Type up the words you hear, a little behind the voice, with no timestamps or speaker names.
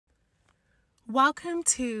Welcome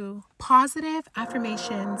to Positive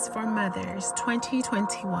Affirmations for Mothers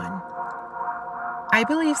 2021. I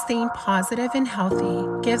believe staying positive and healthy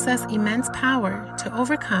gives us immense power to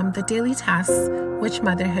overcome the daily tasks which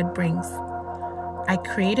motherhood brings. I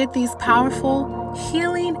created these powerful,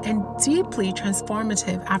 healing, and deeply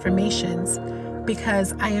transformative affirmations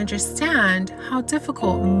because I understand how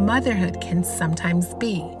difficult motherhood can sometimes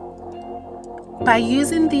be. By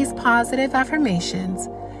using these positive affirmations,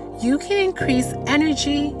 you can increase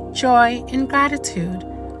energy, joy, and gratitude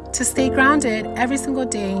to stay grounded every single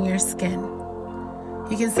day in your skin.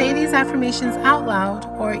 You can say these affirmations out loud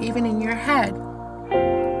or even in your head.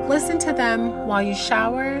 Listen to them while you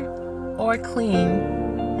shower or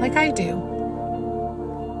clean, like I do.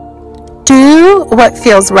 Do what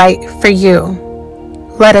feels right for you.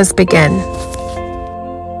 Let us begin.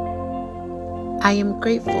 I am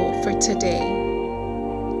grateful for today.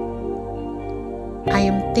 I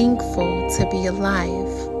am thankful to be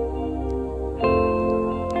alive.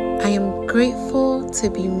 I am grateful to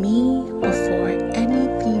be me before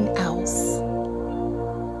anything else.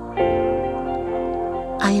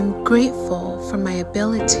 I am grateful for my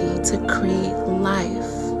ability to create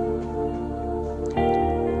life.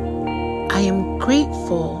 I am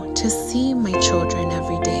grateful to see my children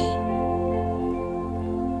every day.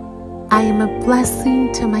 I am a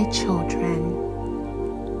blessing to my children.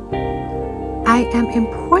 I am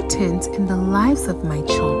important in the lives of my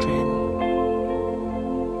children.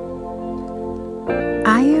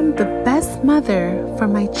 I am the best mother for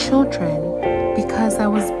my children because I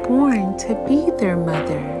was born to be their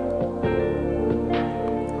mother.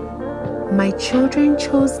 My children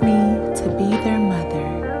chose me to be their mother.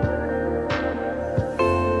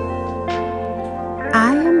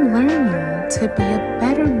 I am learning to be a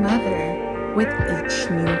better mother with each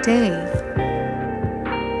new day.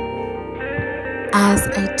 As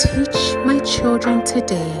I teach my children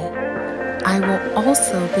today, I will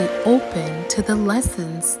also be open to the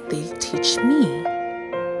lessons they teach me.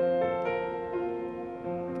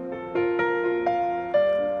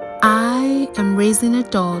 I am raising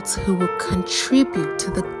adults who will contribute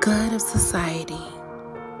to the good of society.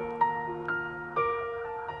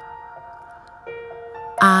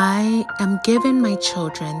 I am giving my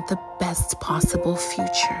children the best possible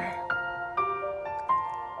future.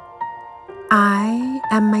 I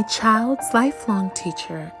am my child's lifelong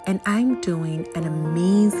teacher, and I'm doing an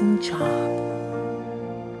amazing job.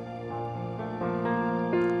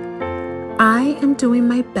 I am doing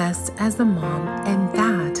my best as a mom, and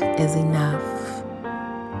that is enough.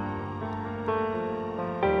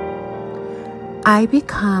 I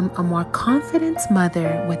become a more confident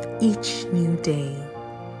mother with each new day.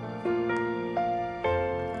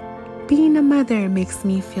 Being a mother makes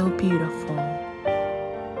me feel beautiful.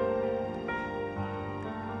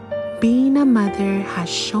 Being a mother has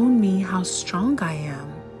shown me how strong I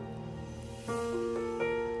am.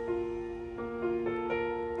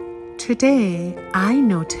 Today, I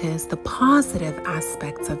notice the positive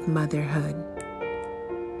aspects of motherhood.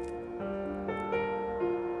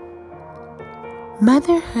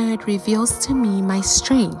 Motherhood reveals to me my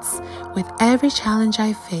strengths with every challenge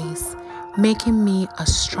I face, making me a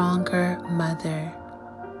stronger mother.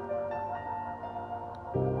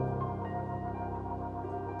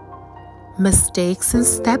 Mistakes and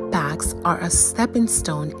setbacks are a stepping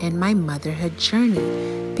stone in my motherhood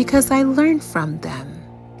journey because I learn from them.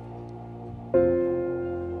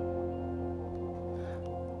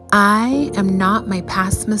 I am not my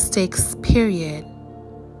past mistakes, period.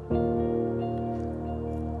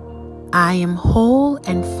 I am whole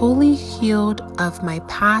and fully healed of my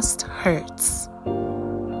past hurts.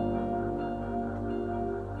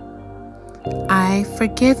 I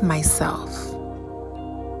forgive myself.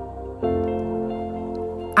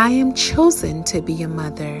 I am chosen to be a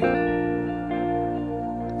mother.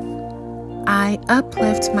 I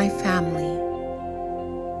uplift my family.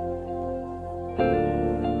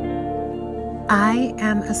 I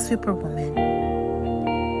am a superwoman.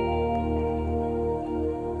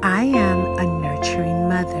 I am a nurturing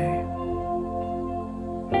mother.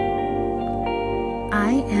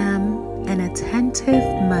 I am an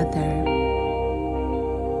attentive mother.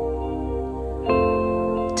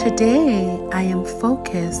 Today, I am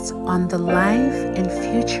focused on the life and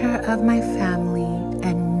future of my family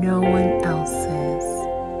and no one else's.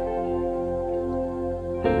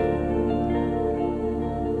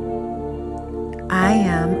 I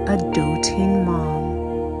am a doting mom.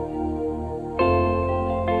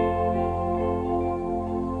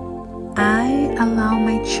 I allow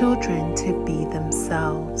my children to be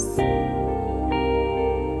themselves.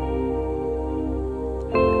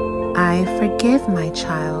 I forgive my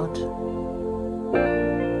child.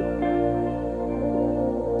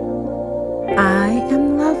 I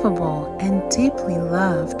am lovable and deeply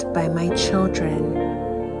loved by my children.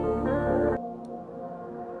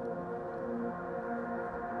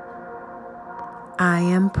 I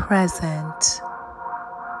am present.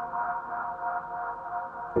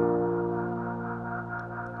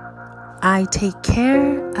 I take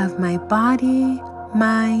care of my body,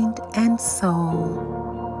 mind, and soul.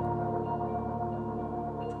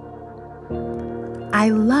 I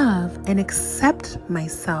love and accept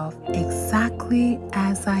myself exactly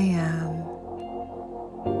as I am.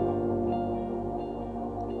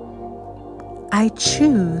 I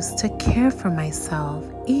choose to care for myself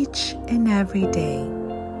each and every day.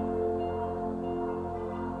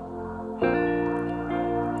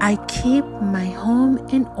 I keep my home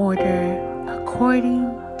in order according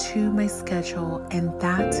to my schedule, and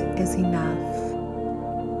that is enough.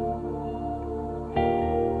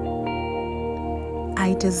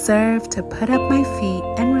 I deserve to put up my feet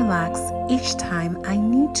and relax each time I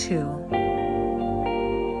need to.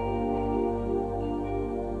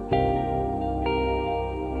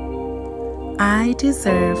 I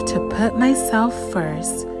deserve to put myself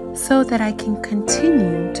first so that I can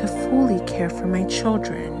continue to fully care for my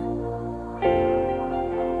children.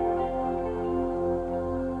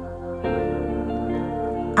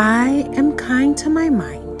 I am kind to my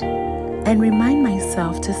mind and remind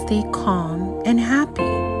myself to stay calm and happy.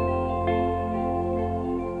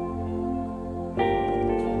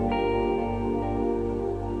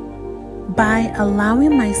 By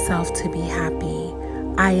allowing myself to be happy,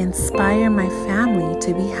 I inspire my family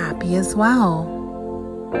to be happy as well.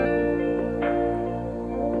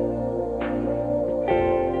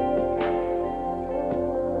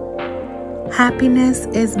 Happiness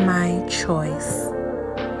is my choice.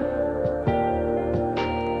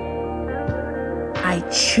 I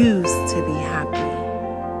choose to be happy.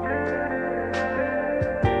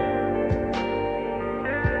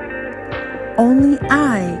 Only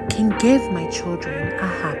I can give my children a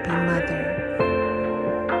happy mother.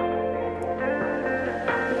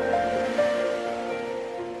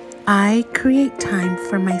 I create time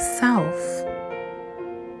for myself.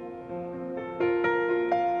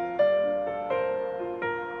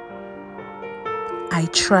 I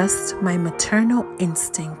trust my maternal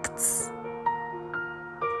instincts.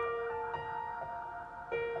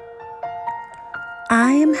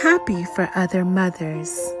 I am happy for other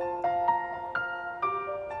mothers.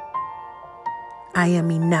 I am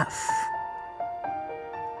enough.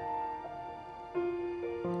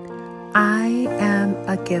 I am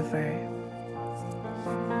a giver.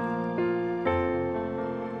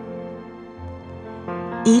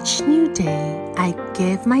 Each new day, I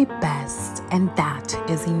give my best, and that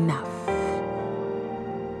is enough.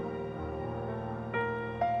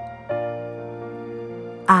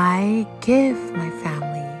 I give my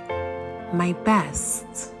family my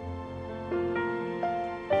best.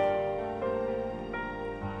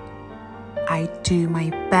 I do my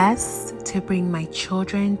best to bring my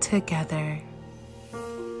children together.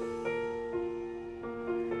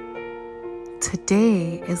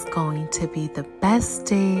 Today is going to be the best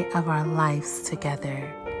day of our lives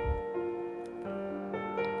together.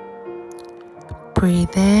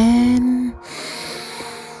 Breathe in.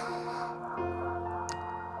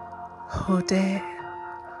 Hold it.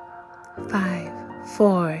 5,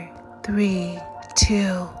 4, 3, 2,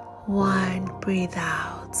 1. Breathe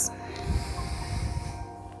out.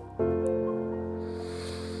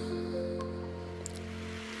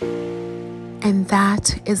 And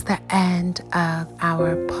that is the end of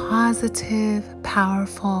our positive,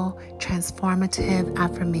 powerful, transformative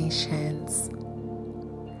affirmations.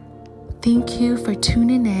 Thank you for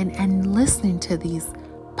tuning in and listening to these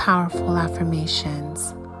powerful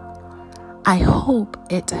affirmations. I hope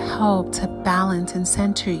it helped to balance and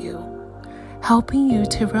center you, helping you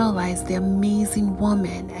to realize the amazing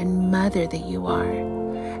woman and mother that you are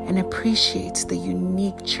and appreciate the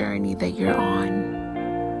unique journey that you're on.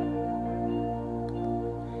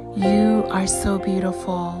 You are so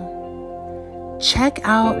beautiful. Check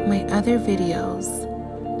out my other videos,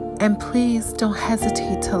 and please don't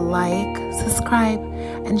hesitate to like, subscribe,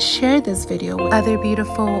 and share this video with other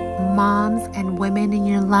beautiful moms and women in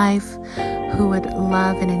your life who would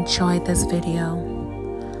love and enjoy this video.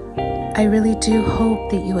 I really do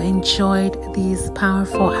hope that you enjoyed these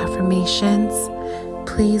powerful affirmations.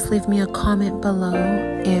 Please leave me a comment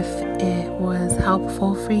below if it was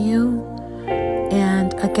helpful for you.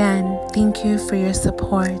 And again, thank you for your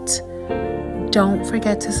support. Don't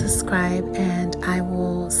forget to subscribe, and I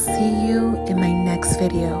will see you in my next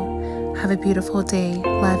video. Have a beautiful day.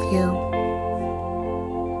 Love you.